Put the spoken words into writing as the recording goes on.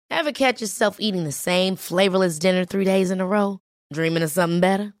Ever catch yourself eating the same flavorless dinner 3 days in a row? Dreaming of something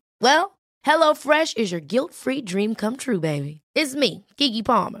better? Well, HelloFresh is your guilt-free dream come true, baby. It's me, Keke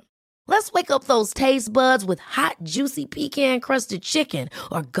Palmer. Let's wake up those taste buds with hot, juicy pecan-crusted chicken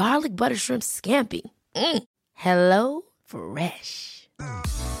or garlic butter shrimp scampi. Hello Fresh.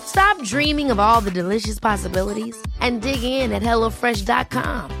 Stop dreaming of all the delicious possibilities and dig in at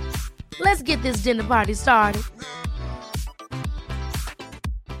HelloFresh.com. Let's get this dinner party started.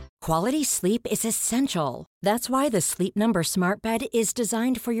 Quality sleep is essential. That's why the Sleep Number Smart Bed is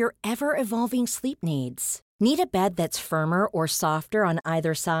designed for your ever-evolving sleep needs. Need a bed that's firmer or softer on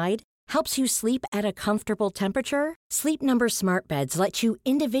either side? Helps you sleep at a comfortable temperature? Sleep Number Smart Beds let you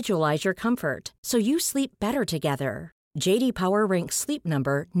individualize your comfort, so you sleep better together. J.D. Power ranks Sleep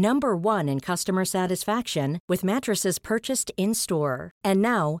Number number 1 in customer satisfaction with mattresses purchased in-store. And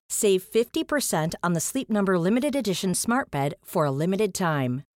now, save 50% on the Sleep Number Limited Edition Smart Bed for a limited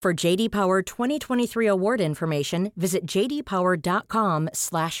time. For J.D. Power 2023 award information, visit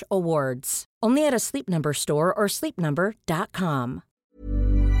jdpower.com/awards. Only at a Sleep Number store or sleepnumber.com.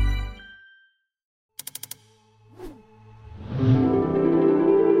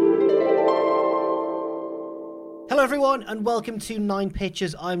 Hello everyone and welcome to 9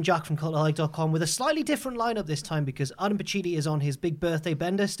 Pitches. I'm Jack from Cultaholic.com with a slightly different lineup this time because Adam Pacitti is on his big birthday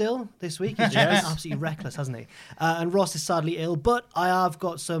bender still this week. He's just been absolutely reckless, hasn't he? And Ross is sadly ill, but I have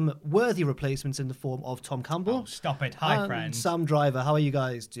got some worthy replacements in the form of Tom Campbell. Oh, stop it. Hi, and friends. Sam Driver. How are you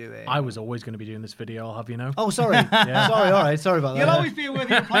guys doing? I was always going to be doing this video, I'll have you know. Oh, sorry. Sorry, all right. Sorry about that. You'll always be a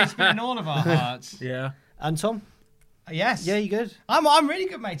worthy replacement in all of our hearts. Yeah. And Tom? Yes. Yeah, you good? I'm really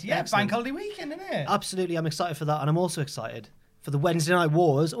good, mate. Yeah, Excellent. bank holiday weekend, isn't it? Absolutely. I'm excited for that. And I'm also excited for the Wednesday Night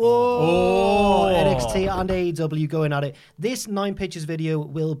Wars. Oh. NXT and AEW going at it. This 9 Pitches video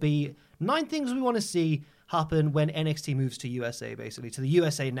will be 9 things we want to see happen when NXT moves to USA, basically, to the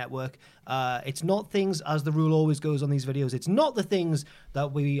USA Network. It's not things, as the rule always goes on these videos, it's not the things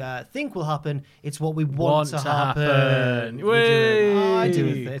that we think will happen, it's what we want to happen. I do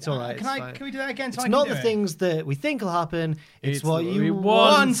it. It's all right. Can we do that again? So It's not the things that we think will happen, it's what you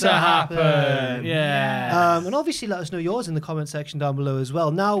want to happen. Yeah. And obviously let us know yours in the comment section down below as well.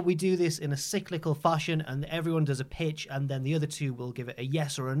 Now we do this in a cyclical fashion and everyone does a pitch and then the other two will give it a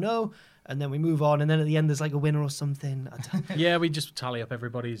yes or a no. And then we move on, and then at the end there's like a winner or something. Yeah, we just tally up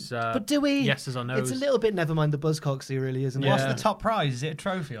everybody's but do we? yeses or nos. It's a little bit never mind the buzzcocksy, really, isn't it? What's the top prize? Is it a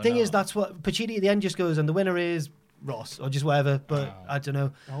trophy or Thing not? is, that's what Pacitti at the end just goes, and the winner is Ross, or just whatever, but I don't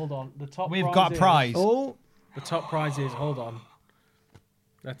know. Hold on. The top We've got a prize. Oh, The top prize is, hold on.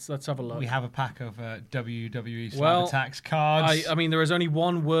 Let's have a look. We have a pack of WWE Well, Slap Attacks cards. I mean, there is only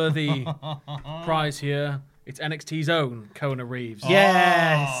one worthy prize here. It's NXT's own Kona Reeves.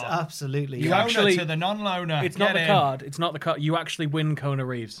 yes, absolutely. You Loaner actually- to the non-loaner. It's not Get the in. card. It's not the card. You actually win Kona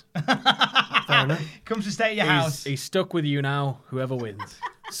Reeves. Fair enough. Comes to stay at your house. He's stuck with you now, whoever wins.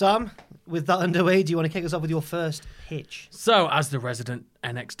 Sam, with that underway, do you want to kick us off with your first pitch? So, as the resident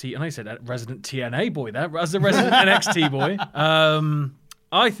NXT, and I said resident TNA boy there, as the resident NXT boy,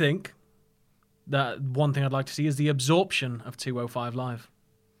 I think that one thing I'd like to see is the absorption of 205 Live.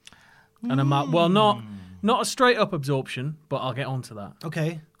 And not a straight up absorption, but I'll get onto that.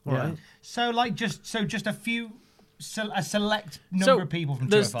 Okay, all right. So just a few, a select number of people from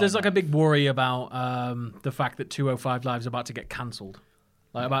 205. There's like a big worry about the fact that 205 Live is about to get cancelled.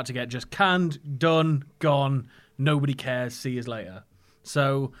 Like about to get just canned, done, gone, nobody cares, see you later.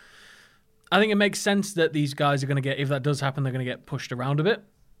 So I think it makes sense that these guys are going to get, if that does happen, they're going to get pushed around a bit.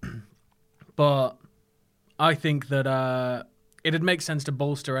 But I think that it'd make sense to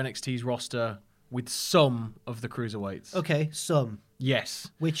bolster NXT's roster with some of the cruiserweights. Okay, some. Yes.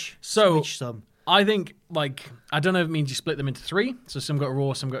 Which some? I think, I don't know if it means you split them into 3. So some go to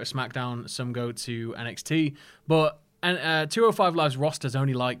Raw, some go to SmackDown, some go to NXT. But 205 Live's roster's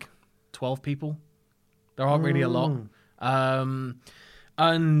only 12 people. There aren't really a lot.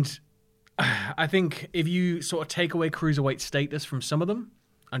 And I think if you sort of take away cruiserweight status from some of them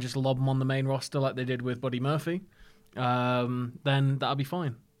and just lob them on the main roster like they did with Buddy Murphy, then that'll be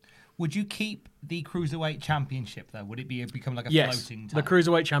fine. Would you keep the Cruiserweight Championship, though? Would it become like a Yes, floating the title?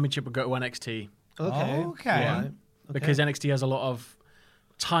 Cruiserweight Championship would go to NXT. Okay. Okay. All right. Because NXT has a lot of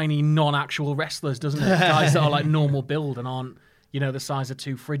tiny non-actual wrestlers, doesn't it? Guys that are like normal build and aren't, the size of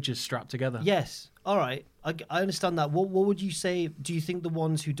 2 fridges strapped together. Yes. All right. I understand that. What would you say? Do you think the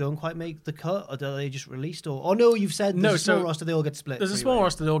ones who don't quite make the cut, or are they just released? Or no, you've said there's a small roster, they all get split. There's a small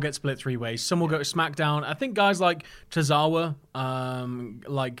roster, they all get split 3 ways. Some will go to SmackDown. I think guys like Tozawa,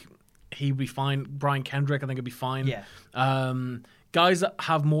 he would be fine. Brian Kendrick, I think, would be fine. Yeah. Guys that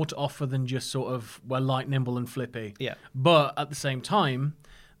have more to offer than just sort of, light, nimble, and flippy. Yeah. But at the same time,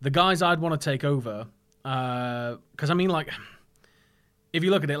 The guys I'd want to take over, because I mean, like, if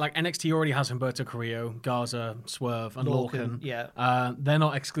you look at it, like NXT already has Humberto Carrillo, Garza, Swerve, and Lorcan. Yeah. They're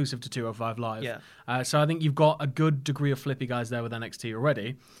not exclusive to 205 Live. Yeah. So I think you've got a good degree of flippy guys there with NXT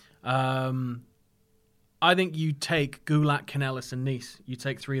already. I think you take Gulak, Kanellis, and Nice. You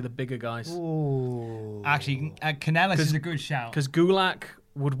take 3 of the bigger guys. Ooh. Actually, Kanellis is a good shout. Because Gulak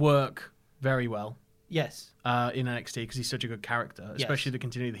would work very well Yes. in NXT because he's such a good character, especially to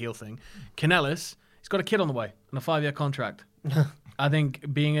continue the heel thing. Kanellis, he's got a kid on the way and a 5-year contract. I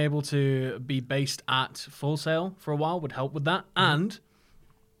think being able to be based at Full Sail for a while would help with that. And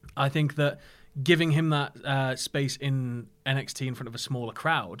I think that giving him that space in NXT in front of a smaller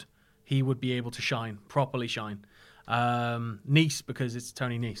crowd, he would be able to properly shine. Nice, because it's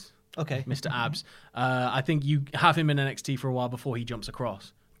Tony Nese. Okay. Mr. Abs. I think you have him in NXT for a while before he jumps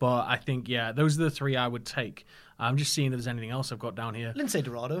across. But I think, those are the 3 I would take. I'm just seeing if there's anything else I've got down here. Lindsay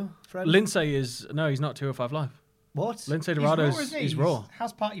Dorado, friend. Lindsay is... No, he's not 205 Live. What? Lindsay Dorado is Raw.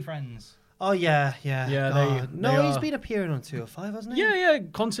 House Party Friends. Oh, yeah. Yeah, he's been appearing on 205, hasn't he? Yeah,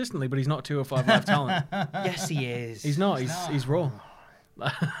 consistently, but he's not 205 Live talent. Yes, he is. He's not. He's Raw.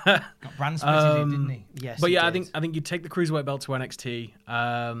 Got brand split, didn't he? Yes. But he yeah, did. I think you take the cruiserweight belt to NXT,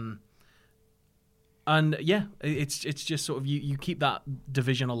 and it's just sort of you keep that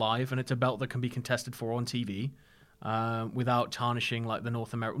division alive, and it's a belt that can be contested for on TV, without tarnishing like the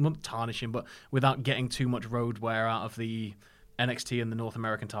North American, not tarnishing, but without getting too much road wear out of the NXT and the North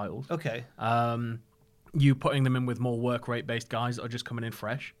American titles. Okay. You putting them in with more work rate based guys that are just coming in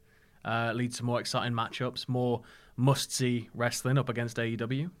fresh, leads to more exciting matchups, more must-see wrestling up against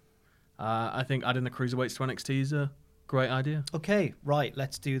AEW. I think adding the cruiserweights to NXT is a great idea. Okay, right.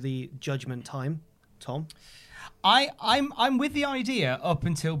 Let's do the judgment time. Tom? I'm with the idea up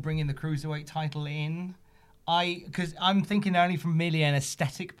until bringing the cruiserweight title in. Because I'm thinking only from merely an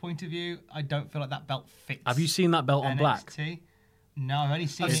aesthetic point of view. I don't feel like that belt fits. Have you seen that belt on black? No, I've only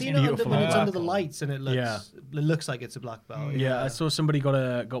seen I've it. seen it when it's under the purple. lights, and it looks like it's a black belt. Yeah, I saw somebody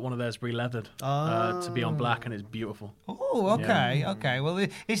got one of theirs re-leathered to be on black, and it's beautiful. Oh, okay, okay. Well,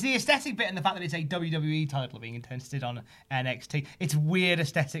 it's the aesthetic bit and the fact that it's a WWE title being contested on NXT. It's weird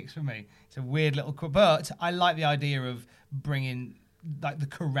aesthetics for me. It's a weird little... But I like the idea of bringing like the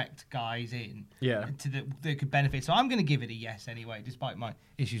correct guys in that could benefit. So I'm going to give it a yes anyway, despite my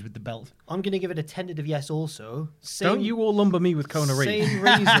issues with the belt. I'm going to give it a tentative yes also. Don't you all lumber me with Kona Reed. Same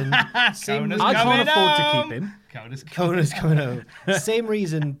reason. I can't afford to keep him. Kona's coming home. Same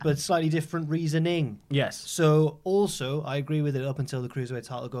reason, but slightly different reasoning. Yes. So also, I agree with it up until the Cruiserweight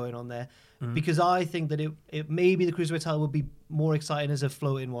title going on there. Because I think that it maybe the Cruiserweight title would be more exciting as a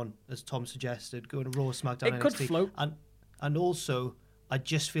floating one, as Tom suggested, going to Raw, SmackDown, It NXT. could float. And also, I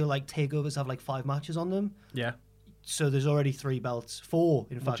just feel like takeovers have like 5 matches on them. Yeah. So there's already 3 belts. 4,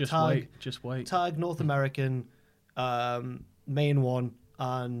 in fact. Just wait. Tag, North American, main one,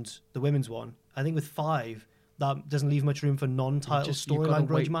 and the women's one. I think with 5, that doesn't leave much room for non-title storyline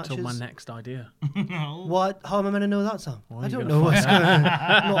grudge matches. Till my next idea. What? How am I meant to know that, Sam? Well, I you're don't gonna know what's find going on.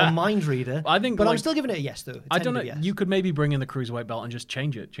 I'm not a mind reader. I think, but I'm like- still giving it a yes, though. I don't know. Yes. You could maybe bring in the cruiserweight belt and just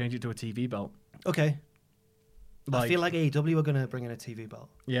change it to a TV belt. Okay. I feel like AEW are going to bring in a TV belt.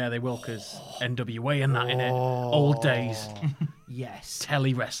 Yeah, they will, because NWA and that in it. Old days. Yes.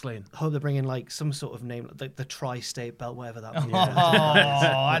 Telly wrestling. I hope they bring in like some sort of name, like the Tri-State belt, whatever that means. Oh,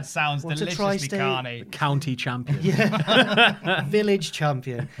 that sounds What's a deliciously tri-state? carny. County champion. Village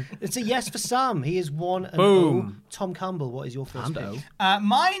champion. It's a yes for Sam. He is 1-0. Boom. Tom Campbell, what is your first And pick?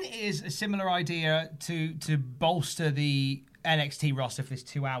 Mine is a similar idea to bolster the NXT roster for this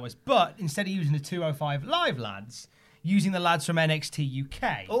 2 hours, but instead of using the 205 Live lads, using the lads from NXT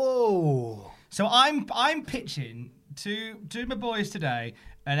UK. Oh. So I'm pitching to my boys today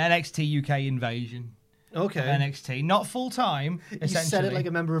an NXT UK invasion. Okay. Of NXT, not full time. You Essentially, said it like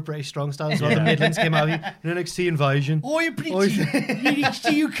a member of British Strong Style as well. The Midlands came out here. An NXT invasion. Oh, you're pretty.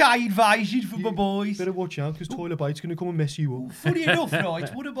 NXT UK invasion for my boys. Better watch out because Toilet Bite's going to come and mess you up. Funny enough,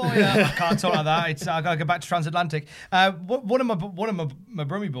 right? What about I can't talk like that. It's I gotta go back to transatlantic. One of my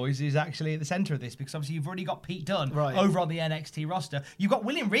Brummy boys is actually at the centre of this because obviously you've already got Pete Dunne over on the NXT roster. You've got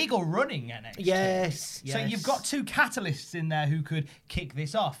William Regal running NXT. Yes. So you've got 2 catalysts in there who could kick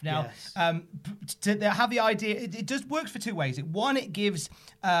this off. Now, to have the idea, it just works for 2 ways. One, it gives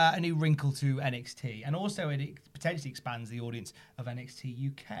a new wrinkle to NXT, and also it potentially expands the audience of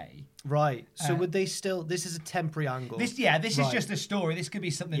NXT UK. Right. So would they still? This is a temporary angle. This is just a story. This could be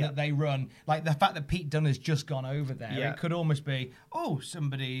something that they run. Like the fact that Pete Dunne has just gone over there. Yeah. It could almost be,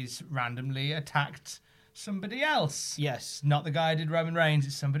 somebody's randomly attacked somebody else. Yes. Not the guy who did Roman Reigns,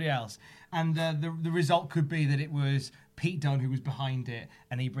 it's somebody else. And the result could be that it was Pete Dunne, who was behind it,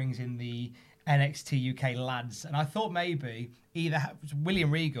 and he brings in the NXT UK lads. And I thought maybe William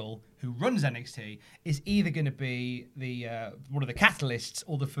Regal, who runs NXT, is either going to be the one of the catalysts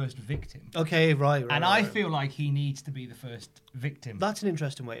or the first victim. Okay, right. And I feel like he needs to be the first victim. That's an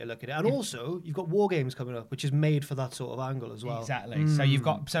interesting way to look at it. And also, you've got War Games coming up, which is made for that sort of angle as well. Exactly. So you've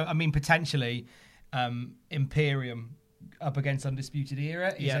got, potentially Imperium up against Undisputed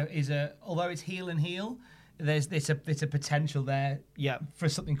Era is a although it's heel and heel, it's a potential there for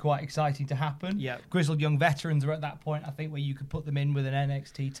something quite exciting to happen. Yeah. Grizzled young veterans are at that point, I think, where you could put them in with an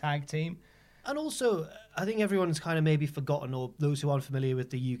NXT tag team. And also, I think everyone's kind of maybe forgotten, or those who aren't familiar with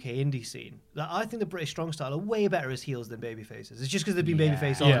the UK indie scene, that I think the British Strong Style are way better as heels than babyfaces. It's just because they've been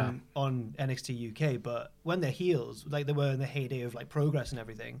babyface on NXT UK, but when they're heels, like they were in the heyday of like Progress and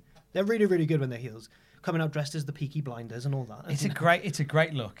everything, they're really, really good when they're heels. Coming out dressed as the Peaky Blinders and all that. It's a great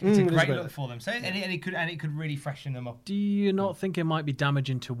look. It's a great look for them. So and it could really freshen them up. Do you not think it might be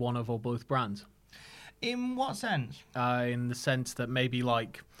damaging to one of or both brands? In what sense? In the sense that maybe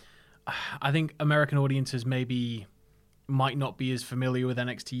like, I think American audiences maybe might not be as familiar with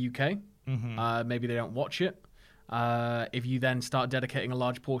NXT UK. Mm-hmm. Maybe they don't watch it. If you then start dedicating a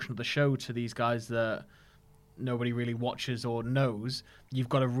large portion of the show to these guys that nobody really watches or knows, you've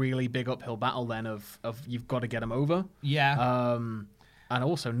got a really big uphill battle then of you've got to get them over. Yeah. And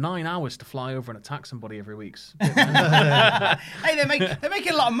also 9 hours to fly over and attack somebody every week. Hey, they're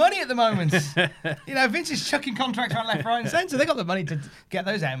making a lot of money at the moment. Vince is chucking contracts around left, right, and centre. They got the money to get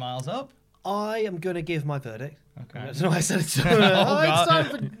those air miles up. I am going to give my verdict. Okay. I don't know why I said it. It's time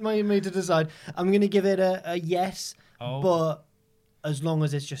for me to decide. I'm going to give it a yes, but as long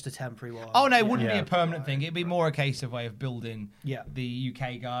as it's just a temporary one. Oh, no, it wouldn't be a permanent thing. It'd be more a case of way of building Yeah. the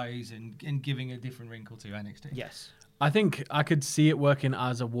UK guys and giving a different wrinkle to NXT. Yes. I think I could see it working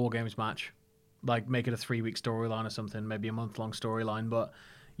as a War Games match, like make it a 3-week storyline or something, maybe a month-long storyline. But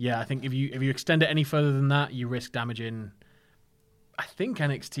yeah, I think if you extend it any further than that, you risk damaging, I think,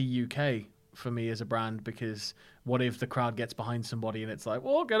 NXT UK for me as a brand, because what if the crowd gets behind somebody and it's like,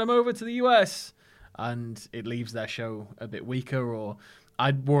 well, get them over to the US, and it leaves their show a bit weaker? Or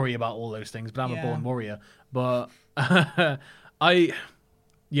I'd worry about all those things, but I'm a born warrior. But I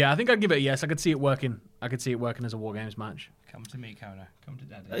think I'd give it a yes. I could see it working. I could see it working as a War Games match. Come to me, Kona. Come to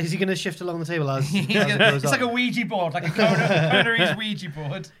Daddy. Is he going to shift along the table as it goes It's like a Ouija board, like a Kona Ouija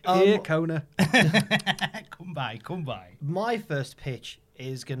board. Here, Kona. Come by. My first pitch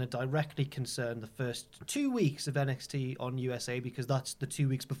is going to directly concern the first 2 weeks of NXT on USA, because that's the 2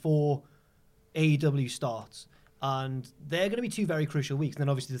 weeks before AEW starts. And they're going to be 2 very crucial weeks. And then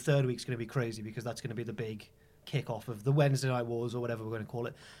obviously the third week's going to be crazy, because that's going to be the big kickoff of the Wednesday Night Wars, or whatever we're going to call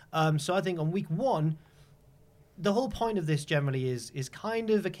it. So I think on week 1, the whole point of this generally is kind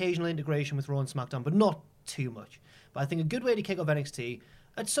of occasional integration with Raw and SmackDown, but not too much. But I think a good way to kick off NXT,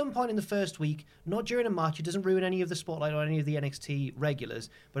 at some point in the first week, not during a match, it doesn't ruin any of the spotlight or any of the NXT regulars,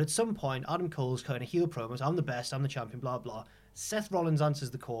 but at some point, Adam Cole's cutting a heel promo, I'm the best, I'm the champion, blah, blah. Seth Rollins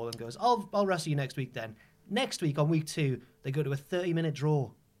answers the call and goes, I'll wrestle you next week then. Next week, on week 2, they go to a 30-minute draw.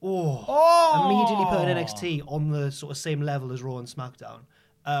 Immediately put NXT on the sort of same level as Raw and SmackDown.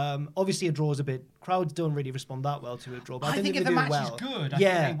 Obviously, a draw is a bit... Crowds don't really respond that well to a draw, but I think if the match is good, I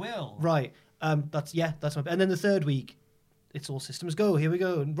think they will. Right. That's my... And then the third week, it's all systems go. Here we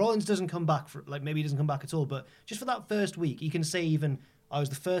go. And Rollins doesn't come back for... Like, maybe he doesn't come back at all, but just for that first week, you can say even, I was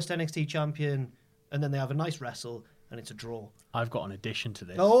the first NXT champion, and then they have a nice wrestle, and it's a draw. I've got an addition to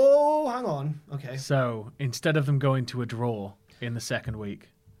this. Oh, hang on. Okay. So, instead of them going to a draw in the second week,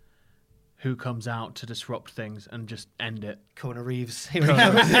 who comes out to disrupt things and just end it? Kona Reeves. Here we go.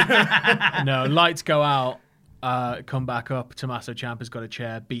 No, lights go out, come back up. Tommaso Ciampa's got a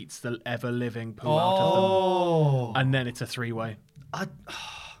chair, beats the ever-living Pooh out of them. And then it's a 3-way.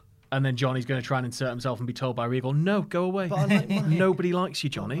 And then Johnny's going to try and insert himself and be told by Regal, no, go away. But I like nobody likes you,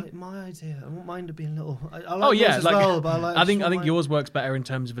 Johnny. I like my idea. I won't mind it being little... I like yours as well, but I like... I think yours works better in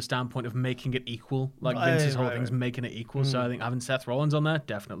terms of a standpoint of making it equal. Like Vince's whole thing's making it equal. So I think having Seth Rollins on there,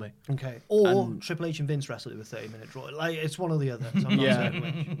 definitely. Okay. Or Triple H and Vince wrestle with a 30-minute draw. Like, it's one or the other. So I'm not certain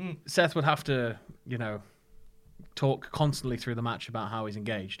which. Seth would have to, talk constantly through the match about how he's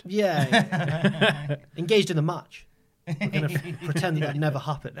engaged. Yeah. Engaged in the match. We're going to pretend that never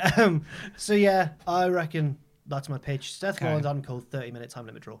happened. So yeah, I reckon that's my pitch. Seth Rollins, Adam Cole, 30-minute time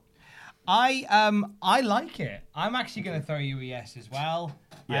limit draw. I like it. I'm actually going to throw you a yes as well.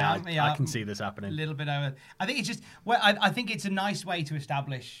 Yeah, I can see this happening. A little bit over. I think it's just... Well, I think it's a nice way to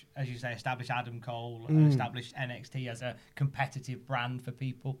establish, as you say, Adam Cole and establish NXT as a competitive brand for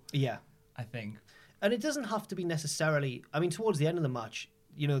people. Yeah. I think. And it doesn't have to be necessarily... I mean, towards the end of the match,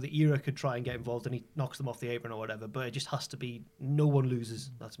 the era could try and get involved and he knocks them off the apron or whatever, but it just has to be no one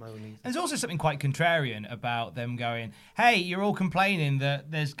loses. That's my only thing. There's also something quite contrarian about them going, hey, you're all complaining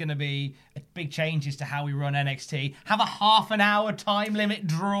that there's going to be big changes to how we run NXT. Have a half an hour time limit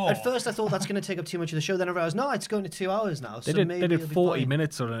draw. At first I thought that's going to take up too much of the show, then I realised, no, it's going to 2 hours now. They did 40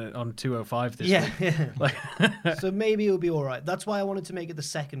 minutes on 205 this week. So maybe it'll be all right. That's why I wanted to make it the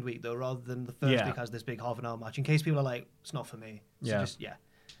second week, though, rather than the first week has this big half an hour match, in case people are like, it's not for me. So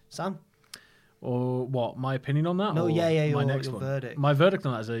Sam? Or what? My opinion on that? No, or your next one? verdict. My verdict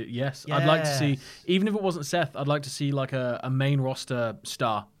on that is a yes. I'd like to see, even if it wasn't Seth, I'd like to see like a main roster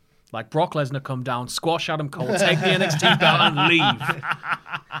star. Like Brock Lesnar come down, squash Adam Cole, take the NXT belt and leave.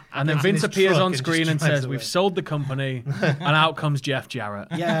 And then Vince appears on screen and says, we've sold the company, and out comes Jeff Jarrett.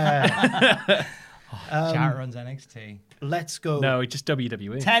 Yeah. Jarrett runs NXT. Let's go. No, it's just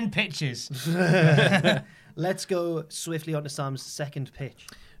WWE. 10 pitches. Let's go swiftly on to Sam's second pitch.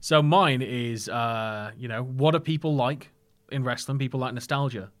 So mine is, what do people like in wrestling? People like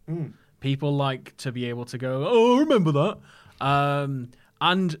nostalgia. People like to be able to go, oh, I remember that.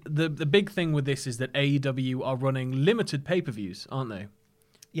 And the big thing with this is that AEW are running limited pay-per-views, aren't they?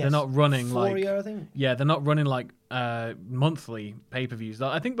 Yes. They're not running 4 year, I think. Yeah, they're not running like monthly pay-per-views.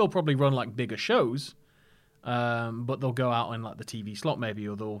 I think they'll probably run like bigger shows, but they'll go out in like the TV slot maybe,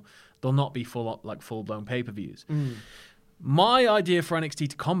 or they'll not be full-blown pay-per-views. My idea for NXT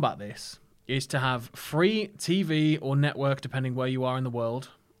to combat this is to have free TV or network, depending where you are in the world,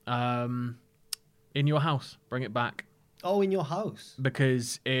 in your house. Bring it back. Oh, in your house.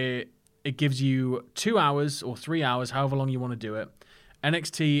 Because it gives you 2 hours or 3 hours, however long you want to do it.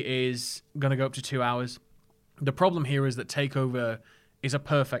 NXT is going to go up to 2 hours. The problem here is that TakeOver is a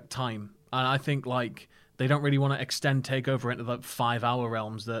perfect time. And I think like they don't really want to extend TakeOver into the 5 hour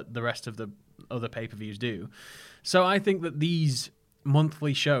realms that the rest of the other pay-per-views do. So I think that these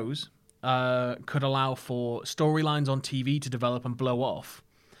monthly shows could allow for storylines on TV to develop and blow off.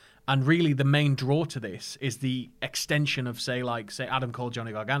 And really the main draw to this is the extension of, say Adam Cole,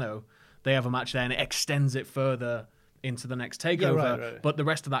 Johnny Gargano. They have a match there and it extends it further into the next TakeOver. Yeah, right. But the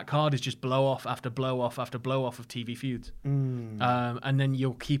rest of that card is just blow off after blow off after blow off of TV feuds. And then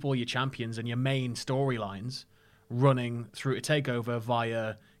you'll keep all your champions and your main storylines running through to TakeOver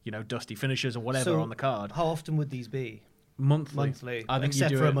via, dusty finishes or whatever on the card. How often would these be? Monthly. I think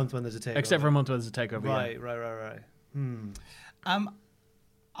except for a month when there's a TakeOver. Except for a month when there's a TakeOver. Right.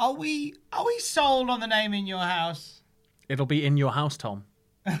 Are we sold on the name In Your House? It'll be In Your House, Tom.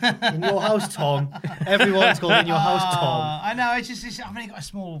 In Your House, Tom. Everyone's called In Your House, Tom. I know. I've only got a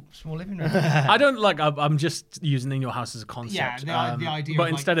small living room. I don't I'm just using In Your House as a concept. Yeah, the idea. But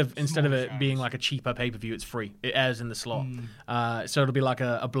of instead of it shows. being like a cheaper pay-per-view, it's free. It airs in the slot. So it'll be like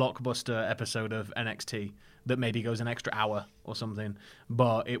a blockbuster episode of NXT that maybe goes an extra hour or something.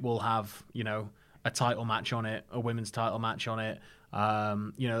 But it will have a title match on it, a women's title match on it.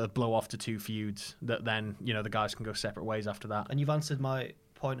 A blow off to 2 feuds that then the guys can go separate ways after that. And you've answered my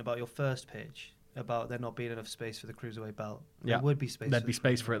point about your first pitch about there not being enough space for the cruiserweight belt. Yeah, there would be space. There'd be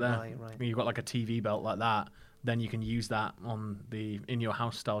space for it there. Right. When you've got like a TV belt like that, then you can use that on the In Your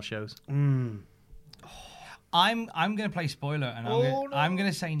House style shows. I'm going to play spoiler, and I'm going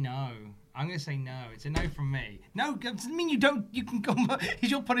to say no. I'm going to say no. It's a no from me. No, it doesn't mean you don't. You can come.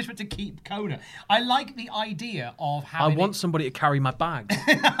 It's your punishment to keep Kona. I like the idea of having. I want somebody to carry my bags.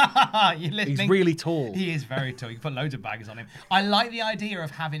 You're listening? He's really tall. He is very tall. You can put loads of bags on him. I like the idea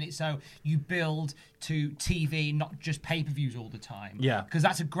of having it so you build to TV, not just pay-per-views all the time. Yeah. Because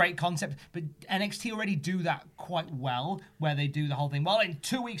that's a great concept. But NXT already do that quite well, where they do the whole thing. Well, in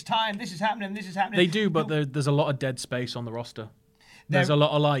 2 weeks' time, this is happening. This is happening. They do, but there's a lot of dead space on the roster. There's a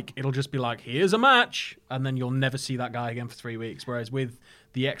lot of it'll just be like, here's a match, and then you'll never see that guy again for 3 weeks. Whereas with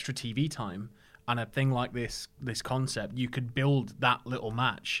the extra TV time and a thing like this concept, you could build that little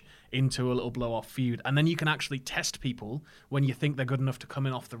match into a little blow-off feud, and then you can actually test people when you think they're good enough to come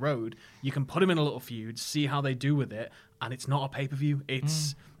in off the road. You can put them in a little feud, see how they do with it, and it's not a pay-per-view.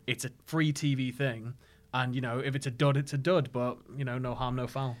 It's a free TV thing, and if it's a dud, it's a dud. But no harm, no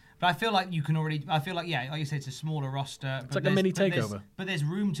foul. But I feel like you can already. I feel like like you said, it's a smaller roster. It's like a mini takeover. But there's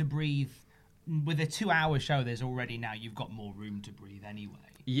room to breathe. With a 2 hour show, there's already now you've got more room to breathe anyway.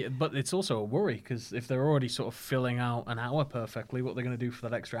 Yeah, but it's also a worry because if they're already sort of filling out an hour perfectly, what are they going to do for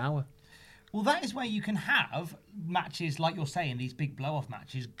that extra hour? Well, that is where you can have matches, like you're saying, these big blow-off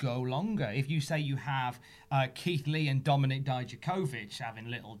matches go longer. If you say you have Keith Lee and Dominik Dijakovic having a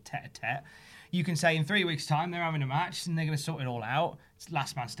little tete-a-tete, you can say in 3 weeks' time they're having a match and they're going to sort it all out. It's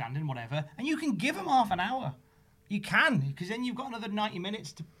last man standing, whatever. And you can give them half an hour. You can, because then you've got another 90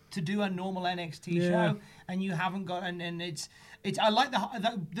 minutes to do a normal NXT show, and you haven't got, and it's. I like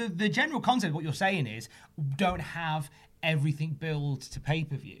the general concept. What you're saying is, don't have everything build to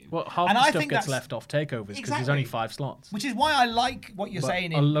pay-per-view. Well, half and the I stuff think gets that's- left off takeovers because Exactly. there's only 5 slots. Which is why I like what you're But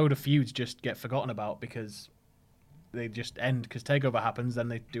saying. a load of feuds just get forgotten about because they just end because takeover happens, then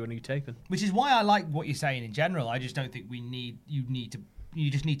they do a new taping. Which is why I like what you're saying in general. I just don't think you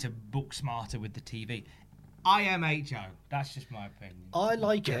just need to book smarter with the TV. IMHO. That's just my opinion. I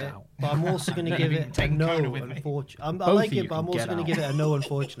like Get it, out. but I'm also going to give it a Taking no. Conan with me. Unfortunately, I Both like of you it, but I'm can also get going to out. give it a no.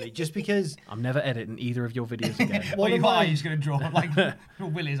 Unfortunately, just because I'm never editing either of your videos again. What One are of you are my- you just going to draw like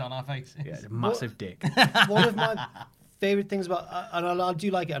willies on our faces? Yeah, it's a massive dick. one of my favorite things about, and I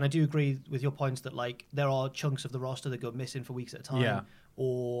do like it, and I do agree with your points that like there are chunks of the roster that go missing for weeks at a time, Yeah.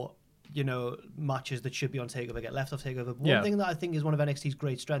 or matches that should be on Takeover get left off Takeover. But Yeah. one thing that I think is one of NXT's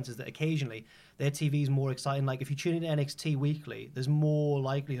great strengths is that occasionally their TV is more exciting. Like if you tune into NXT weekly, there's more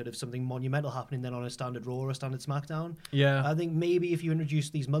likelihood of something monumental happening than on a standard Raw or a standard SmackDown. Yeah. I think maybe if you introduce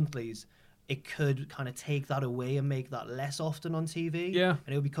these monthlies, it could kind of take that away and make that less often on TV. Yeah.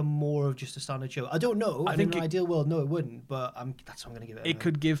 And it would become more of just a standard show. I don't know. I In think an it- ideal world, no, it wouldn't. But that's what I'm going to give it. It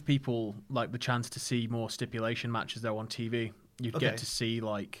could give people like the chance to see more stipulation matches though on TV. You'd Okay. get to see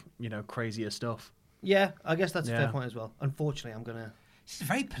like crazier stuff. Yeah, I guess that's a fair Yeah. point as well. Unfortunately, I'm going to... It's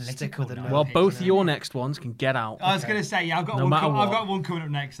very political. with the now, no. Well, Okay, both so- your next ones can get out. I was going to say, yeah, I've got No one. matter I've what. got one coming up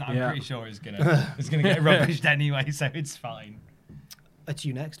next that I'm Yeah. pretty sure is gonna get rubbished anyway, so it's fine. It's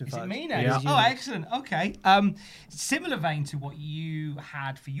you next, in Is fact. it me next? Yeah. It is you Oh, next. excellent. Okay. Similar vein to what you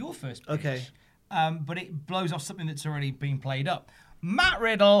had for your first pitch. Okay. But it blows off something that's already been played up. Matt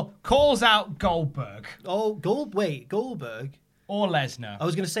Riddle calls out Goldberg Oh, Goldberg? or Lesnar. I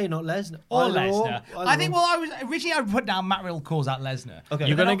was going to say not Lesnar. Or Either Lesnar. either I think. or. Well, I was originally I put down Matt Riddle calls out Lesnar. Okay.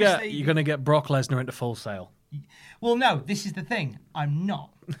 You're But gonna then get obviously- Brock Lesnar into Full Sail. Well, no. This is the thing. I'm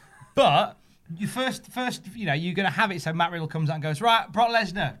not. But you first, you're gonna have it. So Matt Riddle comes out and goes, right, Brock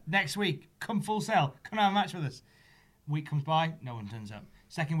Lesnar next week, come Full Sail, come have a match with us. Week comes by, no one turns up.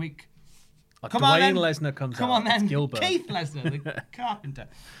 Second week. Come on then. Dwayne Lesnar comes Come out. on then. It's Gilbert. Keith Lesnar, the carpenter.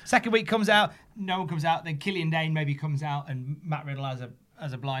 Second week comes out, no one comes out. Then Killian Dane maybe comes out, and Matt Riddle has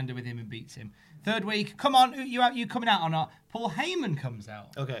a blinder with him and beats him. Third week, come on, you coming out or not? Paul Heyman comes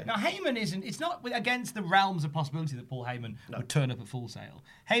out. Okay. Now Heyman isn't. It's not against the realms of possibility that Paul Heyman would turn up at Full Sail.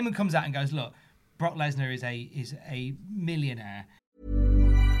 Heyman comes out and goes, look, Brock Lesnar is a millionaire.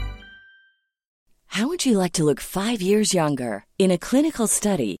 How would you like to look 5 years younger? In a clinical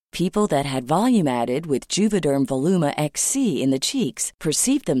study, people that had volume added with Juvederm Voluma XC in the cheeks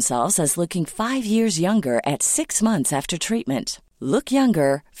perceived themselves as looking 5 years younger at 6 months after treatment. Look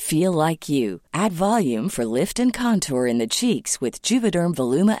younger, feel like you. Add volume for lift and contour in the cheeks with Juvederm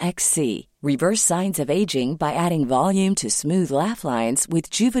Voluma XC. Reverse signs of aging by adding volume to smooth laugh lines with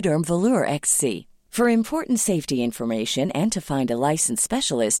Juvederm Volure XC. For important safety information and to find a licensed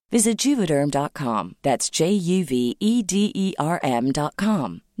specialist, visit Juvederm.com. That's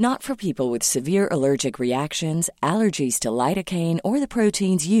JUVEDERM.com. Not for people with severe allergic reactions, allergies to lidocaine, or the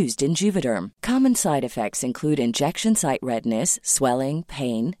proteins used in Juvederm. Common side effects include injection site redness, swelling,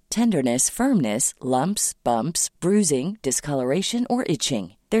 pain, tenderness, firmness, lumps, bumps, bruising, discoloration, or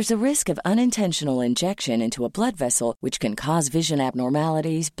itching. There's a risk of unintentional injection into a blood vessel, which can cause vision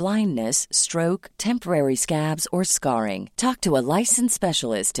abnormalities, blindness, stroke, temporary scabs, or scarring. Talk to a licensed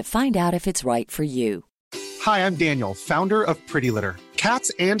specialist to find out if it's right for you. Hi, I'm Daniel, founder of Pretty Litter.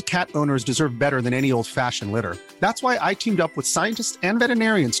 Cats and cat owners deserve better than any old-fashioned litter. That's why I teamed up with scientists and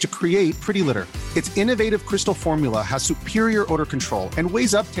veterinarians to create Pretty Litter. Its innovative crystal formula has superior odor control and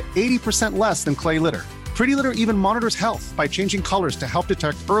weighs up to 80% less than clay litter. Pretty Litter even monitors health by changing colors to help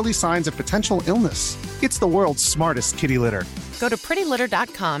detect early signs of potential illness. It's the world's smartest kitty litter. Go to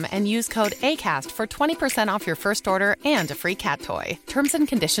prettylitter.com and use code ACAST for 20% off your first order and a free cat toy. Terms and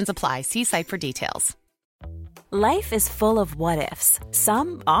conditions apply. See site for details. Life is full of what-ifs.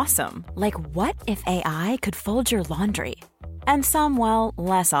 Some awesome, like what if AI could fold your laundry? And some, well,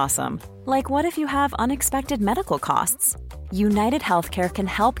 less awesome, like what if you have unexpected medical costs? United Healthcare can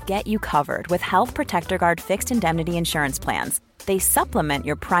help get you covered with Health Protector Guard fixed indemnity insurance plans. They supplement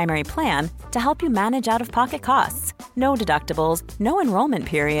your primary plan to help you manage out-of-pocket costs. No deductibles, no enrollment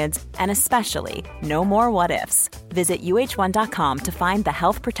periods, and especially no more what-ifs. Visit uh1.com to find the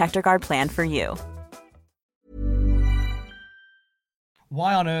Health Protector Guard plan for you.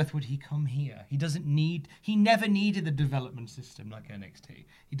 Why on earth would he come here? He never needed the development system like NXT.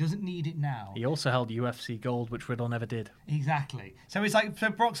 He doesn't need it now. He also held UFC gold, which Riddle never did. Exactly. So it's like, so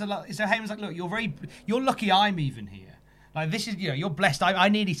Heyman's like, look, you're lucky I'm even here. Like this is, you're blessed. I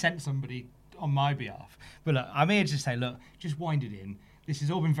nearly sent somebody on my behalf. But look, I'm here to say, look, just wind it in. This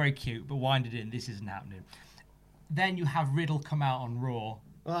has all been very cute, but wind it in. This isn't happening. Then you have Riddle come out on Raw.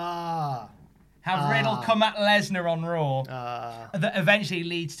 Riddle come at Lesnar on Raw. That eventually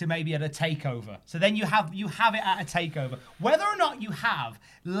leads to maybe at a takeover. So then you have it at a takeover. Whether or not you have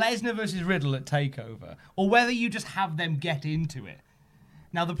Lesnar versus Riddle at takeover, or whether you just have them get into it.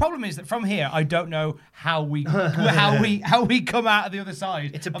 Now the problem is that from here, I don't know how we come out of the other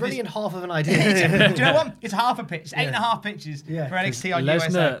side. It's a brilliant half of an idea. Do you know what? It's half a pitch. 8.5 pitches for NXT on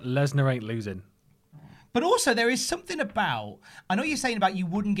USA. Lesnar ain't losing. But also there is something about. I know you're saying about you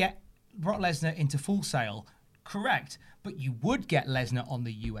wouldn't get Brock Lesnar into Full Sail, correct? But you would get Lesnar on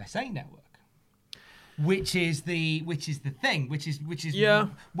the USA Network. Which is the thing, which is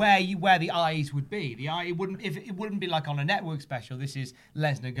where the eyes would be. It wouldn't be like on a network special. This is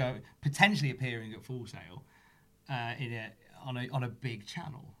Lesnar potentially appearing at Full Sail, on a big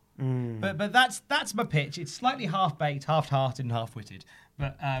channel. But that's my pitch. It's slightly half baked, half-hearted, and half-witted.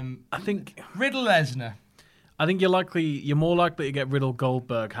 But I think Riddle Lesnar. I think you're more likely to get Riddle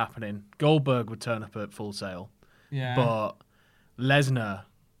Goldberg happening. Goldberg would turn up at Full Sail. Yeah. But Lesnar,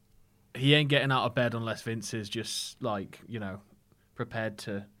 he ain't getting out of bed unless Vince is just prepared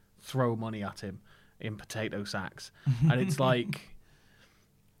to throw money at him in potato sacks. And it's I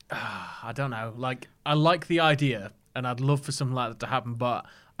don't know. I like the idea and I'd love for something like that to happen, but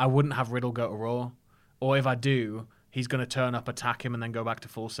I wouldn't have Riddle go to Raw. Or if I do, he's going to turn up, attack him, and then go back to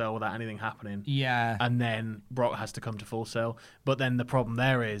Full Sail without anything happening. Yeah. And then Brock has to come to Full Sail. But then the problem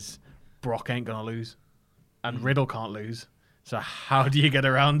there is Brock ain't going to lose. And Riddle can't lose. So how do you get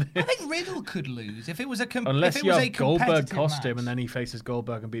around it? I think Riddle could lose if it was a unless you have Goldberg cost him and then he faces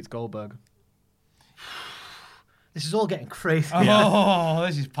Goldberg and beats Goldberg. This is all getting crazy. Oh,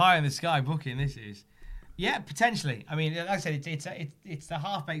 this is pie in the sky booking. This is, potentially. I mean, like I said, it's a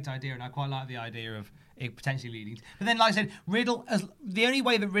half-baked idea, and I quite like the idea of it potentially leading. But then, like I said, Riddle. The only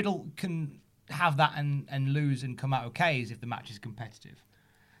way that Riddle can have that and lose and come out okay is if the match is competitive.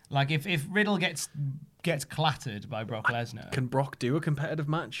 Like if Riddle gets clattered by Brock Lesnar. Can Brock do a competitive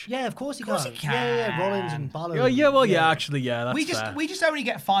match? Yeah, of course he can. Yeah, Rollins and Balor. That's fair. We just only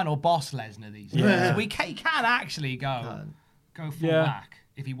get final boss Lesnar these days. So he can actually go full whack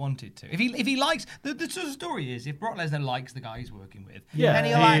if he wanted to. If he likes the sort of story is if Brock Lesnar likes the guy he's working with, then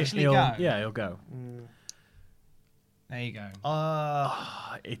he'll actually go. Yeah, he'll go. There you go.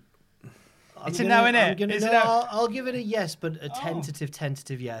 It's a no, innit? I'll give it a yes, but a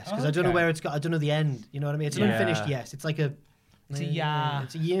tentative yes, because I don't know where it's got. I don't know the end. You know what I mean? It's an unfinished yes. It's like a. It's a yeah.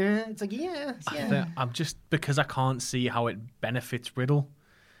 It's a yeah. It's like yeah. I'm just because I can't see how it benefits Riddle,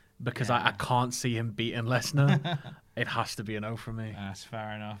 because I can't see him beating Lesnar. It has to be a no for me. That's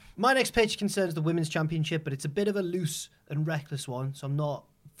fair enough. My next pitch concerns the Women's Championship, but it's a bit of a loose and reckless one, so I'm not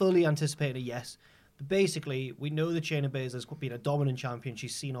fully anticipating a yes. But basically, we know that Shayna Baszler's been a dominant champion.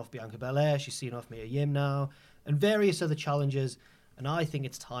 She's seen off Bianca Belair, she's seen off Mia Yim now, and various other challenges. And I think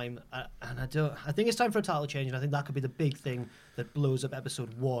it's time, I think it's time for a title change, and I think that could be the big thing that blows up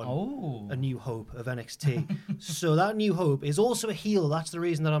episode 1, A New Hope of NXT. So that New Hope is also a heel. That's the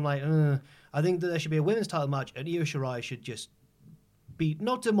reason that I'm like, I think that there should be a women's title match, and Io Shirai should just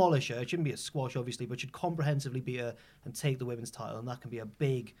not demolish her. It shouldn't be a squash, obviously, but should comprehensively beat her and take the women's title, and that can be a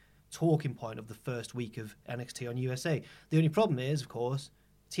big talking point of the first week of NXT on USA. The only problem is, of course,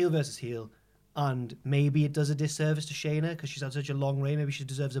 it's heel versus heel, and maybe it does a disservice to Shayna because she's had such a long reign. Maybe she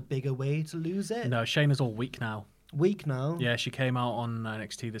deserves a bigger way to lose it. No, Shayna's all weak now. Weak now? Yeah, she came out on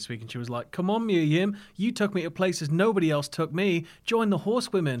NXT this week and she was like, "Come on, Mia Yim, you took me to places nobody else took me. Join the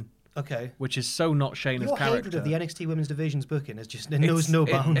Horsewomen." Okay. Which is so not Shayna's Your character. Your hatred of the NXT Women's Division's booking is just, it knows no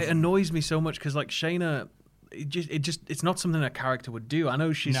bounds. It annoys me so much because, like, Shayna, it's not something a character would do. I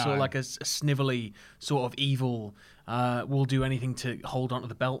know she's sort of like a snivelly, sort of evil, will do anything to hold onto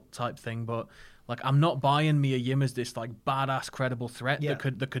the belt type thing, but like I'm not buying Mia Yim as this like badass, credible threat that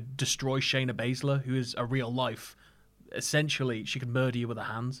could destroy Shayna Baszler, who is a real life. Essentially, she could murder you with her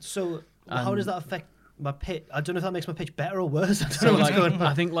hands. So how does that affect my pitch? I don't know if that makes my pitch better or worse. I don't know what's going on.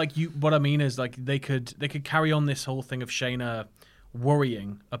 I think what I mean is like they could carry on this whole thing of Shayna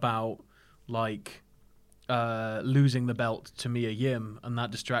worrying about like losing the belt to Mia Yim and that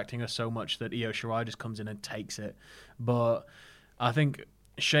distracting her so much that Io Shirai just comes in and takes it. But I think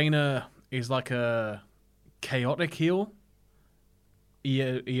Shayna is like a chaotic heel.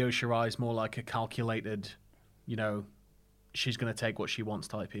 Io Shirai is more like a calculated, she's going to take what she wants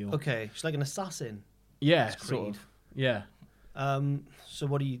type heel. Okay, she's like an assassin. Yeah, sort of. Yeah. So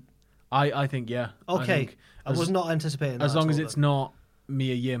what do you... I think, yeah. Okay. I was not anticipating that. As long as it's not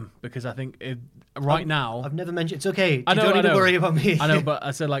Mia Yim, because I think right now... I've never mentioned... It's okay. You I don't need to worry about me. I know, but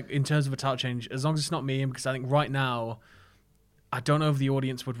I said, like, in terms of a title change, as long as it's not Mia Yim, because I think right now, I don't know if the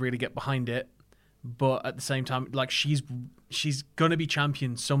audience would really get behind it, but at the same time, like, she's going to be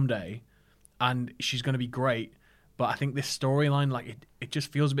champion someday, and she's going to be great, but I think this storyline, like, it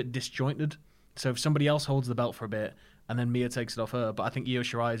just feels a bit disjointed. So if somebody else holds the belt for a bit, and then Mia takes it off her, but I think Io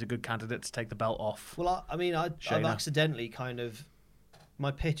Shirai is a good candidate to take the belt off. Well, I've Shayna. accidentally kind of...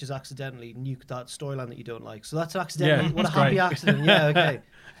 My pitch has accidentally nuked that storyline that you don't like. So that's accidentally... Yeah, what a that's happy great. accident. Yeah, okay.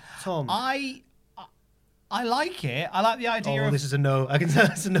 Tom. I like it. I like the idea of... this is a no. I can tell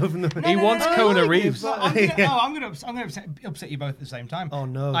it's a no from the... He wants Kona Reeves. I'm going to upset you both at the same time. Oh,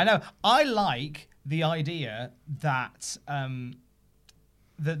 no. I know. I like the idea that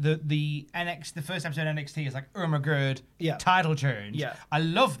the first episode of NXT is like Irma Gerd title change. Yeah. I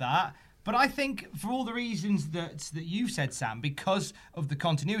love that. But I think for all the reasons that you said, Sam, because of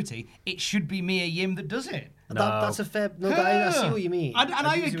the it should be Mia Yim that does it. That's a fair... No, I see what you mean.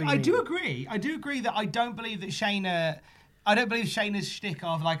 I do agree. I do agree that I don't believe that Shayna... I don't believe Shayna's shtick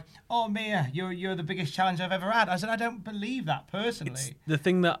of like, oh, Mia, you're the biggest challenge I've ever had. I said, I don't believe that personally. It's the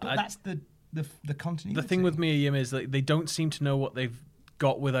thing that... that's the continuity. The thing with Mia Yim is that they don't seem to know what they've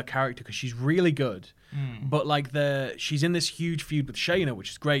got with her character, because she's really good. But like she's in this huge feud with Shayna,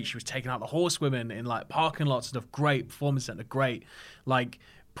 which is great. She was taking out the horsewomen in like parking lots and stuff. Great. Performance center, great. Like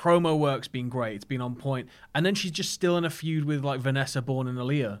promo work's been great. It's been on point. And then she's just still in a feud with like Vanessa Born and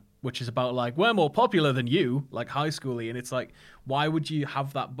Aaliyah, which is about like, we're more popular than you, like high schooly. And it's like, why would you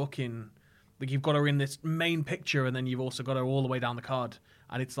have that booking? Like, you've got her in this main picture, and then you've also got her all the way down the card.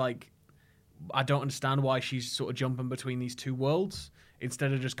 And it's like, I don't understand why she's sort of jumping between these two worlds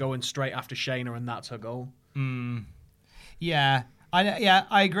instead of just going straight after Shayna, and that's her goal. Yeah,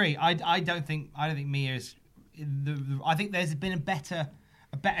 I agree. I don't think Mia's. I think there's been a better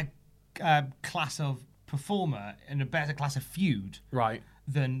class of performer and a better class of feud, right,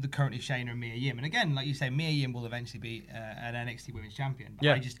 than the currently Shayna and Mia Yim. And again, like you say, Mia Yim will eventually be an NXT Women's Champion. But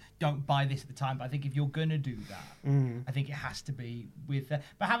yeah. I just don't buy this at the time. But I think if you're gonna do that, I think it has to be with. But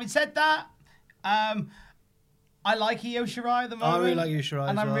having said that, I like Io Shirai at the moment. I really like Io Shirai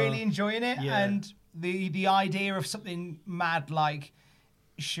and as I'm well. really enjoying it. Yeah. And the idea of something mad like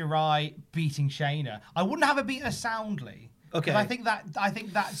Shirai beating Shayna, I wouldn't have her beat her soundly. Okay. I think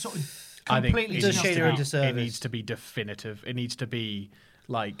that sort of completely does snuffs Shayna it a out. disservice. It needs to be definitive. It needs to be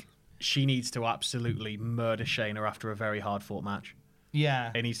like, she needs to absolutely murder Shayna after a very hard fought match.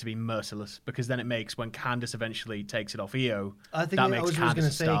 Yeah. It needs to be merciless, because then it makes, when Candice eventually takes it off Io, I think that I makes was Candice going to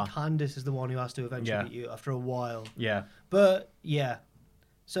a say star. Candice is the one who has to eventually Yeah. beat you after a while. Yeah. But yeah,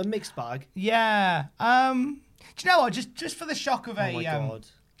 so mixed bag. Yeah. Do you know what? Just for the shock of Oh my God.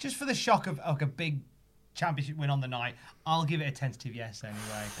 just for the shock of like a big championship win on the night, I'll give it a tentative yes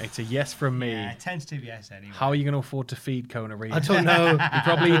anyway. It's a yes from me. Yeah, tentative yes anyway. How are you going to afford to feed Kona Reeves? I don't know. He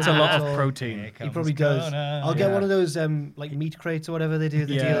probably eats a lot of He protein. He probably does. Kona. I'll get one of those like meat crates or whatever they do,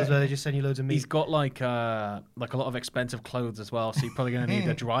 the Yeah. deals where they just send you loads of meat. He's got like a lot of expensive clothes as well, so you're probably going to need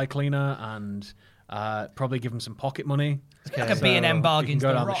a dry cleaner and probably give him some pocket money. Like a B&M bargain. You can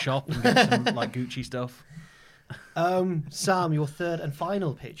go down the shop and get some like Gucci stuff. Sam, your third and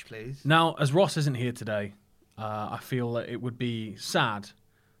final pitch, please. Now, as Ross isn't here today, I feel that it would be sad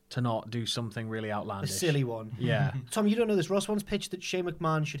to not do something really A outlandish. silly one. Yeah. Tom, you don't know this. Ross once pitched that Shane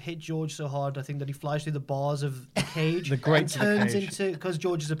McMahon should hit George so hard, I think, that he flies through the bars of the cage. The grates and of the turns cage. into, because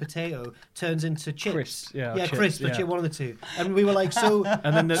George is a potato, turns into chips. Crisps, yeah, Yeah, chips, crisps, yeah. chip, one of the two. And we were like, so.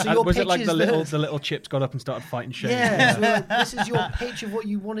 And then so your was it pitch like is the little chips got up and started fighting Shane? Yeah, so we were like, this is your pitch of what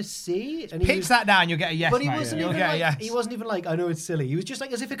you want to see. And he Pitch was, that down, you'll get a yes. But he mate. wasn't You'll even get like, a yes. he wasn't even like, I know it's silly. He was just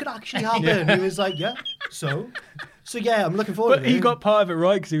like, as if it could actually happen. He was like, yeah, so yeah, I'm looking forward But to it. he got part of it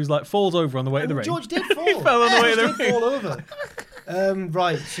right, because he was like, falls over on the way to the ring. George did fall. He fell on the way to the George did ring. fall over.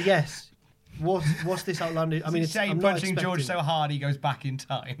 Right, so yes. What's this outlandish? I mean, it's, Shane I'm not punching George expecting- so hard he goes back in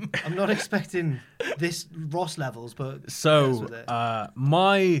time. I'm not expecting this Ross levels, but yes with So, it.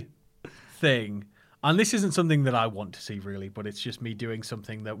 my thing, and this isn't something that I want to see really, but it's just me doing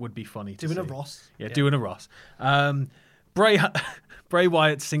something that would be funny to Doing a see. Ross? Yeah, Yeah. doing a Ross. Bray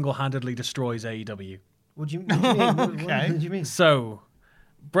Wyatt single-handedly destroys AEW. What do you mean? What Okay. do you mean? So,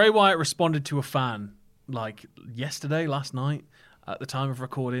 Bray Wyatt responded to a fan like last night, at the time of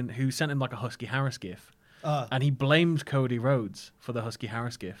recording, who sent him like a Husky Harris gif. And he blamed Cody Rhodes for the Husky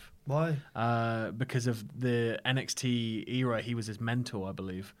Harris gif. Why? Because of the NXT era, he was his mentor, I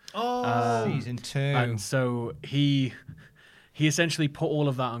believe. Season 2. And so he essentially put all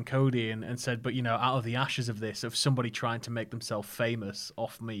of that on Cody and said, but, you know, out of the ashes of this, of somebody trying to make themselves famous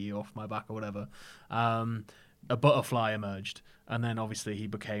off me, off my back or whatever, a butterfly emerged, and then obviously he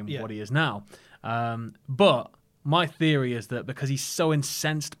became what he is now. But my theory is that because he's so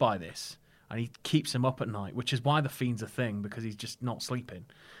incensed by this, and he keeps him up at night, which is why the Fiend's a thing, because he's just not sleeping,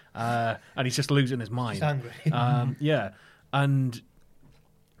 and he's just losing his mind. He's angry. And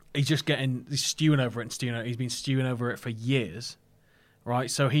he's stewing over it and stewing over it. He's been stewing over it for years, right?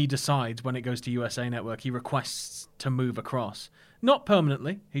 So he decides when it goes to USA Network, he requests to move across. Not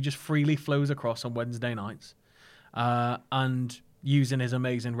permanently, he just freely flows across on Wednesday nights, and using his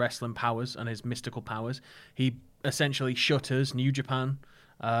amazing wrestling powers and his mystical powers, he essentially shutters New Japan,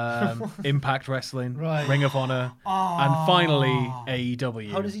 Impact Wrestling, Ring of Honor, and finally AEW.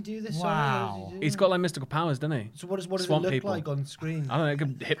 How does he do this? Wow. He's got like mystical powers, doesn't he? So what does it Swamp look people. like on screen? I don't know,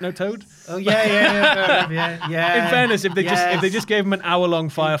 Hypnotoad? Oh yeah. In fairness, if they just gave him an hour-long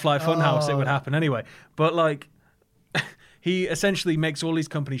Firefly Funhouse, it would happen anyway. But like, he essentially makes all these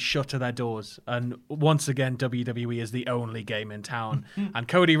companies shutter their doors, and once again, WWE is the only game in town. And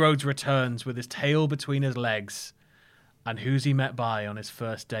Cody Rhodes returns with his tail between his legs. And who's he met by on his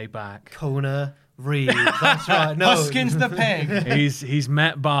first day back? Kona Reed. That's right. No. Huskins the pig. He's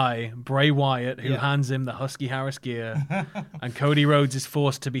met by Bray Wyatt, who hands him the Husky Harris gear, and Cody Rhodes is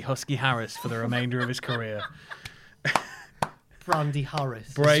forced to be Husky Harris for the remainder of his career. Brandy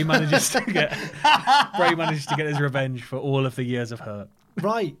Harris. Bray manages to get his revenge for all of the years of hurt.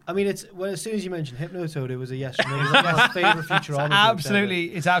 Right. I mean, as soon as you mentioned Hypnotoad, it was a yes from me. It was like my favourite Futurama.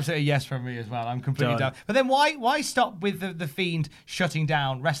 It's absolutely a yes from me as well. I'm completely down. But then why stop with the Fiend shutting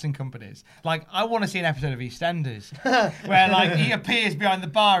down wrestling companies? Like, I want to see an episode of EastEnders where like he appears behind the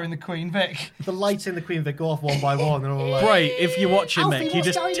bar in the Queen Vic. The lights in the Queen Vic go off one by one. They're all like, Bray, if you're watching, Alfie, mate, you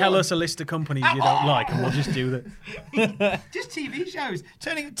just tell us a list of companies you don't like, and we'll just do that. Just TV shows.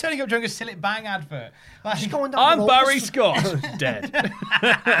 Turning up during a Sillet Bang advert. Like, just going down I'm the Barry road. Scott. Dead.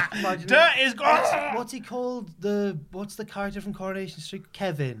 Dirt is gone. What's he called? What's the character from Coronation Street?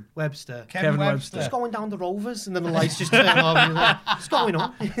 Kevin Webster. Kevin Webster. Just going down the Rovers, and then the lights just turn on. And you're like, what's going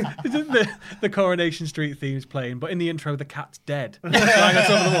on? the Coronation Street theme's playing, but in the intro, the cat's dead. Lying on top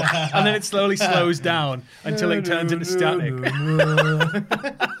of the wall. And then it slowly slows down until it turns into static.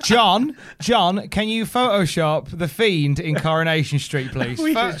 John, can you Photoshop the Fiend in Coronation Street, please?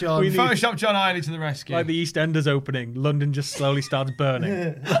 Photoshop John Eiley to the rescue. Like the EastEnders opening, London just slowly starts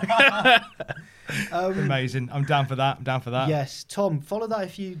burning. Amazing. I'm down for that. Yes, Tom, follow that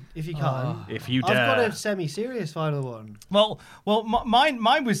if you can. If you dare. I've got a semi-serious final one. Well,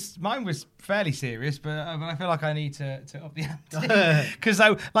 mine was fairly serious, but I feel like I need to up the ante. Because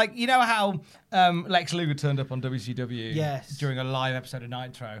like, you know how Lex Luger turned up on WCW during a live episode of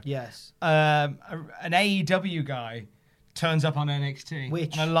Nitro? Yes. An AEW guy turns up on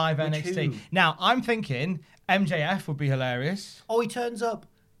NXT. On a live NXT. Who? Now, I'm thinking MJF would be hilarious. Oh, he turns up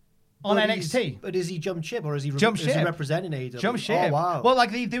on but NXT. But is he jump ship or is he jump ship? Representing AEW? Jump ship. Oh, wow. Well,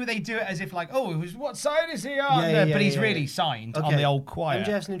 like they do it as if like, oh, what side is he on? But he's really signed on the old choir.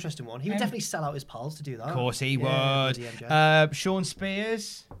 MJF's an interesting one. He would definitely sell out his pals to do that. Of course he would. Sean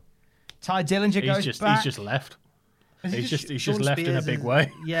Spears. Ty Dillinger goes back. He's just left. He's just Sean left in a Spears big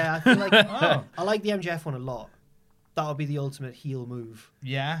way. Yeah, I feel like I like the MJF one a lot. That would be the ultimate heel move.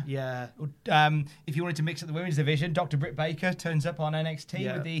 Yeah. Yeah. If you wanted to mix up the women's division, Dr. Britt Baker turns up on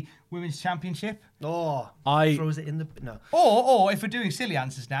NXT with the women's championship. Oh, throws it in the... No. Or if we're doing silly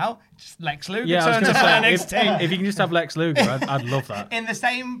answers now, just Lex Luger I turns was up on gonna NXT. say, if you can just have Lex Luger, I'd love that. In the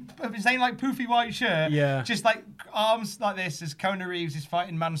same like poofy white shirt. Yeah. Just like arms like this as Kona Reeves is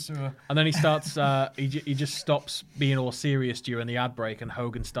fighting Mansoor. And then he starts, he just stops being all serious during the ad break, and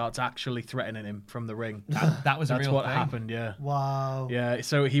Hogan starts actually threatening him from the ring. That was That's a real what thing. happened, yeah. Wow. Yeah,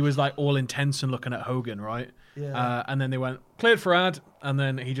 so he was like all intense and looking at Hogan, right? Yeah. And then they went, cleared for ad, and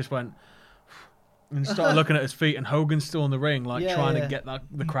then he just went, and started looking at his feet, and Hogan's still in the ring, like trying to get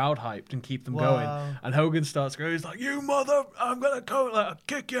the crowd hyped and keep them going. And Hogan starts going, he's like, "You mother, I'm gonna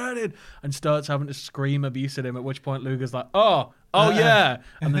kick your head in," and starts having to scream abuse at him. At which point Luger's like, "Oh yeah,"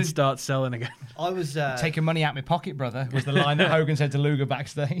 and then starts selling again. I was taking money out my pocket, brother, was the line that Hogan said to Luger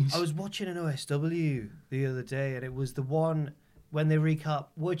backstage. I was watching an OSW the other day, and it was the one when they recap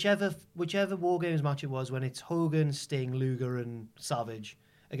whichever War Games match it was, when it's Hogan, Sting, Luger, and Savage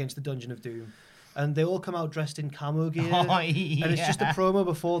against the Dungeon of Doom. And they all come out dressed in camo gear. And it's just a promo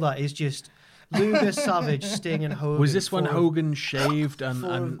before that is just Luger, Savage, Sting, and Hogan. Was this when Hogan shaved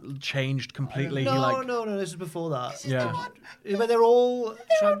and changed completely? No, this is before that. Yeah. When they're all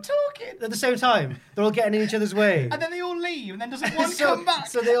talking at the same time. They're all getting in each other's way. And then they all leave, and then doesn't one come back?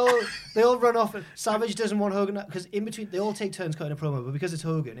 So they all run off. Savage doesn't want Hogan, because in between they all take turns cutting a promo, but because it's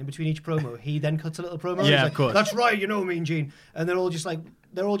Hogan, in between each promo, he then cuts a little promo. Yeah, He's like, of course. "That's right, you know, Mean Gene," and they're all just like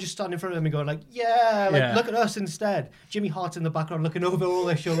they're all just standing in front of him and going like, look at us instead. Jimmy Hart's in the background looking over all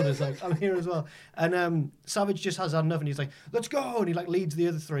their shoulders like, I'm here as well. And Savage just has had enough and he's like, let's go. And he like leads the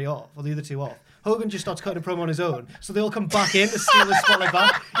other three off, or the other two off. Hogan just starts cutting a promo on his own, so they all come back in to steal the spot like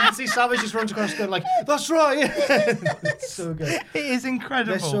that. You can see Savage just runs across going like, that's right. It's so good. It is incredible.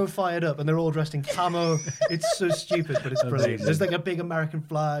 They're so fired up and they're all dressed in camo. It's so stupid, but it's brilliant. Amazing. There's like a big American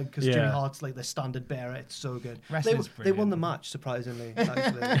flag because Yeah. Jimmy Hart's like the standard bearer. It's so good. Wrestling's They won the match, surprisingly,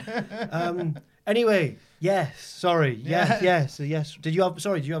 actually. Anyway, yes. Sorry. Yes. Did you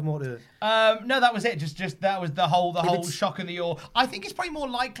have more to... No, that was it. Just that was the whole shock and the awe. I think it's probably more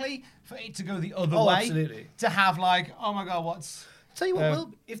likely for it to go the other way. Absolutely. To have like, oh my god, what's Tell you what,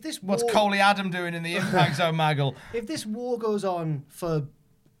 Will, if this war... what's Coley Adam doing in the Impact Zone, Maggle? If this war goes on for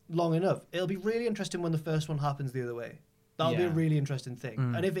long enough, it'll be really interesting when the first one happens the other way. That'll be a really interesting thing.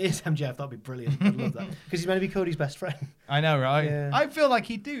 And if it is MJF, that'd be brilliant. I'd love that. Because he's meant to be Cody's best friend. I know, right? Yeah. I feel like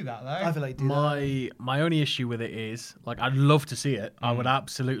he'd do that, though. I feel like he'd do that. My only issue with it is, like, I'd love to see it. I would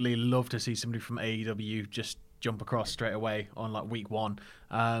absolutely love to see somebody from AEW just jump across straight away on like week 1.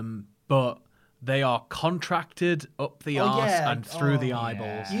 But they are contracted up the arse and through the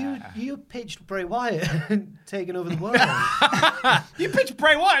eyeballs. You pitched Bray Wyatt taking over the world. You pitched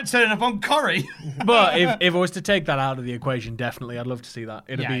Bray Wyatt turning up on Corey. But if I was to take that out of the equation, definitely, I'd love to see that.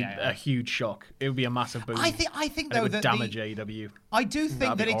 It'd be yeah. a huge shock. It would be a massive boom. I think And though it would that damage AEW. I do think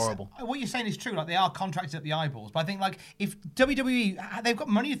That'd that be it's horrible. what you're saying is true. Like they are contracted at the eyeballs, but I think like if WWE they've got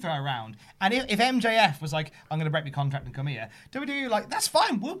money to throw around, and if MJF was like, I'm going to break my contract and come here, WWE like that's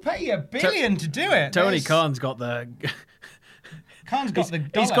fine. We'll pay you $1 billion to do it. Tony Khan's got the. Khan's got the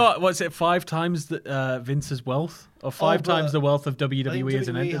dollar. He's got, what's it, 5 times Vince's wealth? Or 5 times the wealth of I think WWE as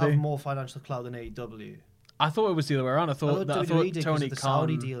an WWE have entity? more financial clout than AEW. I thought it was the other way around. I thought WWE did Tony because of the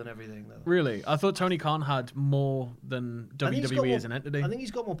Saudi Khan. deal and everything, though. Really? I thought Tony Khan had more than I think he's got WWE more- as an entity. I think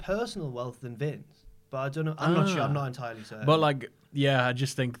he's got more personal wealth than Vince. But I don't know. I'm not sure. I'm not entirely certain. But like, yeah, I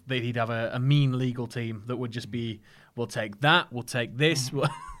just think that he'd have a mean legal team that would just be, we'll take that, we'll take this.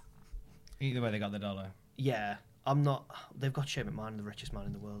 Either way, they got the dollar. yeah, I'm not. They've got Shane McMahon, the richest man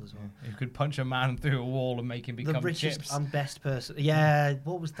in the world as well. You could punch a man through a wall and make him become The richest chips. and best person. Yeah,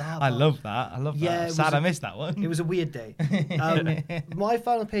 what was that? I about? love that. I love Yeah, that. it Sad was I missed that one. It was a weird day. My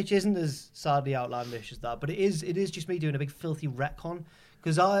final pitch isn't as sadly outlandish as that, but it is just me doing a big filthy retcon.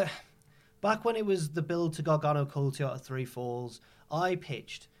 Because back when it was the build to Gargano Cole out of 3 falls, I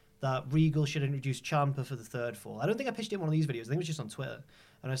pitched that Regal should introduce Ciampa for the 3rd fall. I don't think I pitched it in one of these videos. I think it was just on Twitter.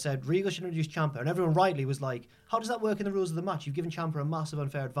 And I said, Regal should introduce Ciampa. And everyone rightly was like, how does that work in the rules of the match? You've given Ciampa a massive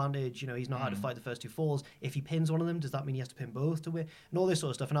unfair advantage. You know, he's not had to fight the first 2 falls. If he pins one of them, does that mean he has to pin both to win? And all this sort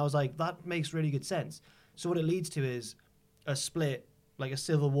of stuff. And I was like, that makes really good sense. So what it leads to is a split, like a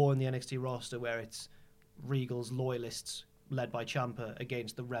civil war in the NXT roster where it's Regal's loyalists led by Ciampa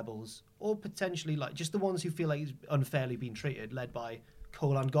against the Rebels, or potentially like just the ones who feel like he's unfairly being treated, led by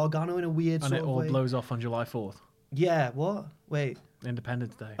Cole and Gargano in a weird And sort it of all way. blows off on July 4th, Yeah, what? Wait.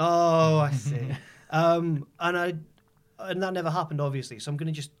 Independence Day. Oh, I see. And that never happened, obviously. So I'm going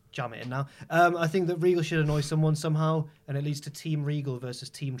to just jam it in now. I think that Regal should annoy someone somehow, and it leads to Team Regal versus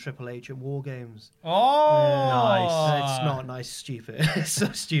Team Triple H at War Games. Oh, It's not nice. Stupid. It's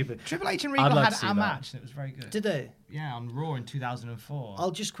so stupid. Triple H and I'd Regal like had to see a that. match that was very good. Did they? Yeah, on Raw in 2004. I'll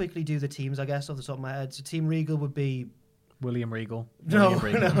just quickly do the teams, I guess, off the top of my head. So Team Regal would be William Regal. no.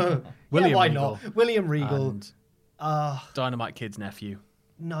 William Yeah, why Regal. not? William Regal. And Dynamite Kid's nephew.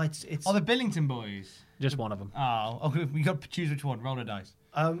 No, it's. Oh, the Billington boys. Just one of them. Oh, okay, we got to choose which one. Roll the dice.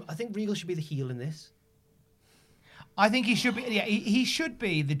 I think Regal should be the heel in this. I think he should be. Yeah, he should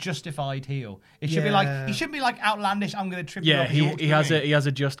be the justified heel. It should be like he shouldn't be like outlandish. I'm going to trip you Yeah, up. as you walk he through has the a ring. he has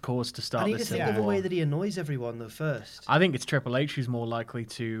a just cause to I start need to this think civil of a war. way that he annoys everyone though first. I think it's Triple H who's more likely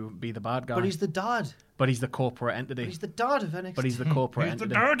to be the bad guy. But he's the dad. But he's the corporate entity. He's the dad of NXT. But he's the corporate He's the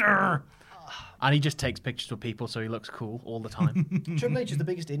entity. daughter. And he just takes pictures with people so he looks cool all the time. Triple H is the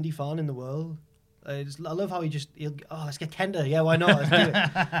biggest indie fan in the world. I love how let's get Kenta. Yeah, why not? Let's do it.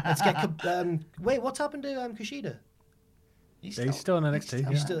 Let's get. Wait, what's happened to Kushida? He's still in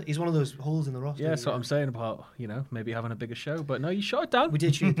NXT. He's one of those holes in the roster. Yeah, that's what I'm saying about, maybe having a bigger show. But no, you shot it down. We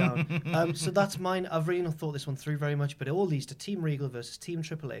did shoot it down. So that's mine. I've really not thought this one through very much, but it all leads to Team Regal versus Team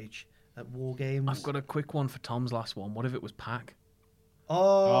Triple H at War Games. I've got a quick one for Tom's last one. What if it was Pac?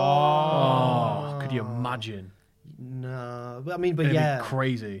 Oh, Could you imagine? No, but I mean, but It'd yeah, be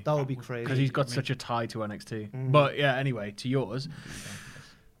crazy. that would be crazy. Because he's got such a tie to NXT. But yeah, anyway, to yours.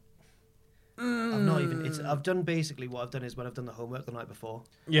 I'm not even. I've done basically what I've done is when I've done the homework the night before.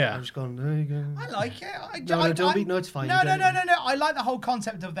 Yeah. I've just gone. There you go. I like it. No, it's fine. No, You don't- no. I like the whole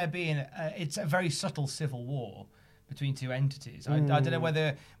concept of there being it's a very subtle civil war between two entities. I don't know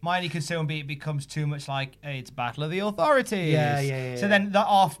whether my only concern would be it becomes too much like it's Battle of the Authorities. Yeah. So then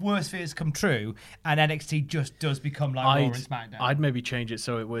our worst fears come true, and NXT just does become like Raw and SmackDown. I'd maybe change it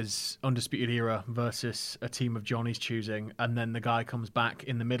so it was Undisputed Era versus a team of Johnny's choosing, and then the guy comes back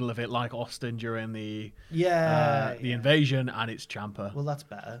in the middle of it like Austin during the invasion, and it's Ciampa. Well, that's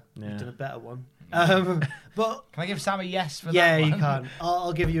better. You've done a better one. But can I give Sam a yes for that? Yeah, one? you can.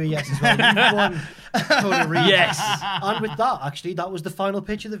 I'll give you a yes as well. You've won Kona Reeves. Yes. And with that, actually, that was the final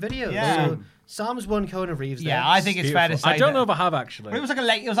pitch of the video. Yeah. So Sam's won Kona Reeves. Yeah, there. I think it's fair to say. I don't know if I have actually. But it was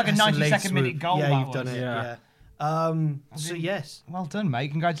like a 90-second minute goal. Yeah, that you've was. done it. Yeah. So yes. Well done,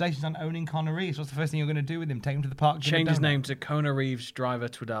 mate. Congratulations on owning Conor Reeves. What's the first thing you're going to do with him? Take him to the park? Change his name to Kona Reeves Driver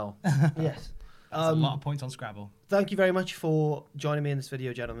Twiddell. Yes. That's a lot of points on Scrabble. Thank you very much for joining me in this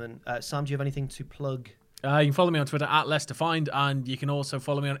video, gentlemen. Sam, do you have anything to plug? You can follow me on Twitter at LessDefined, and you can also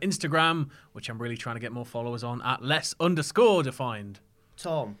follow me on Instagram, which I'm really trying to get more followers on, at Less_Defined.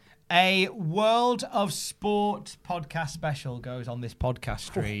 Tom. A World of Sport podcast special goes on this podcast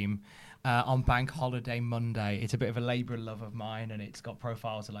stream on Bank Holiday Monday. It's a bit of a labour of love of mine, and it's got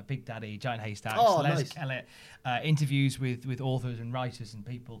profiles of like Big Daddy, Giant Haystacks, Les Kellett, interviews with authors and writers and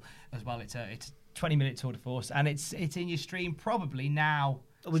people as well. It's a 20-minute tour de force, and it's in your stream probably now.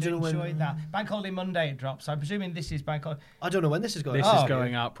 We don't know enjoy that. Bank Holiday Monday it drops. So I'm presuming this is Bank Holiday. I don't know when this is going. This is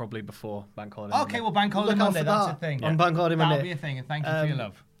going out probably before Bank Holiday. Okay, well, Bank Holiday Monday, that's a thing. On Bank Holiday Monday. That'll be a thing, and thank you for your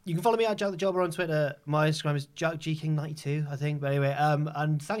love. You can follow me at Jack the Jobber on Twitter. My Instagram is JackGKing92, I think. But anyway,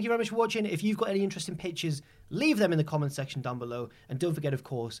 and thank you very much for watching. If you've got any interesting pictures, leave them in the comment section down below. And don't forget, of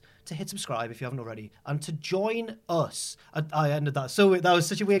course, to hit subscribe if you haven't already. And to join us. I ended that. So that was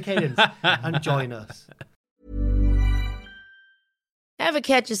such a weird cadence. And join us. Ever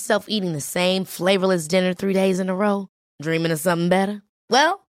catch yourself eating the same flavorless dinner 3 days in a row? Dreaming of something better?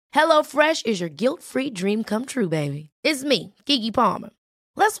 Well, HelloFresh is your guilt-free dream come true, baby. It's me, Keke Palmer.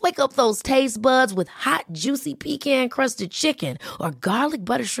 Let's wake up those taste buds with hot, juicy pecan-crusted chicken or garlic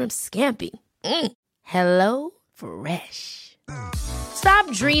butter shrimp scampi. Hello Fresh.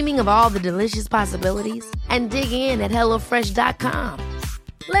 Stop dreaming of all the delicious possibilities and dig in at HelloFresh.com.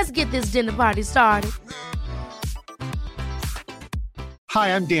 Let's get this dinner party started.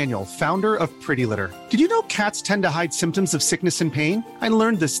 Hi, I'm Daniel, founder of Pretty Litter. Did you know cats tend to hide symptoms of sickness and pain? I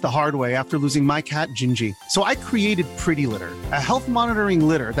learned this the hard way after losing my cat, Gingy. So I created Pretty Litter, a health monitoring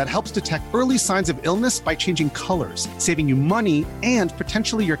litter that helps detect early signs of illness by changing colors, saving you money and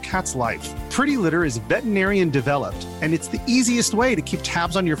potentially your cat's life. Pretty Litter is veterinarian developed, and it's the easiest way to keep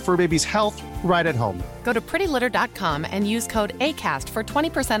tabs on your fur baby's health right at home. Go to prettylitter.com and use code ACAST for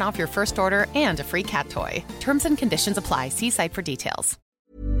 20% off your first order and a free cat toy. Terms and conditions apply. See site for details.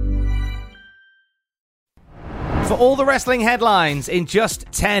 For all the wrestling headlines in just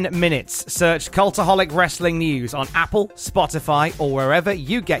 10 minutes, search Cultaholic Wrestling News on Apple, Spotify, or wherever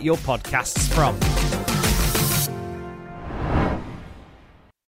you get your podcasts from.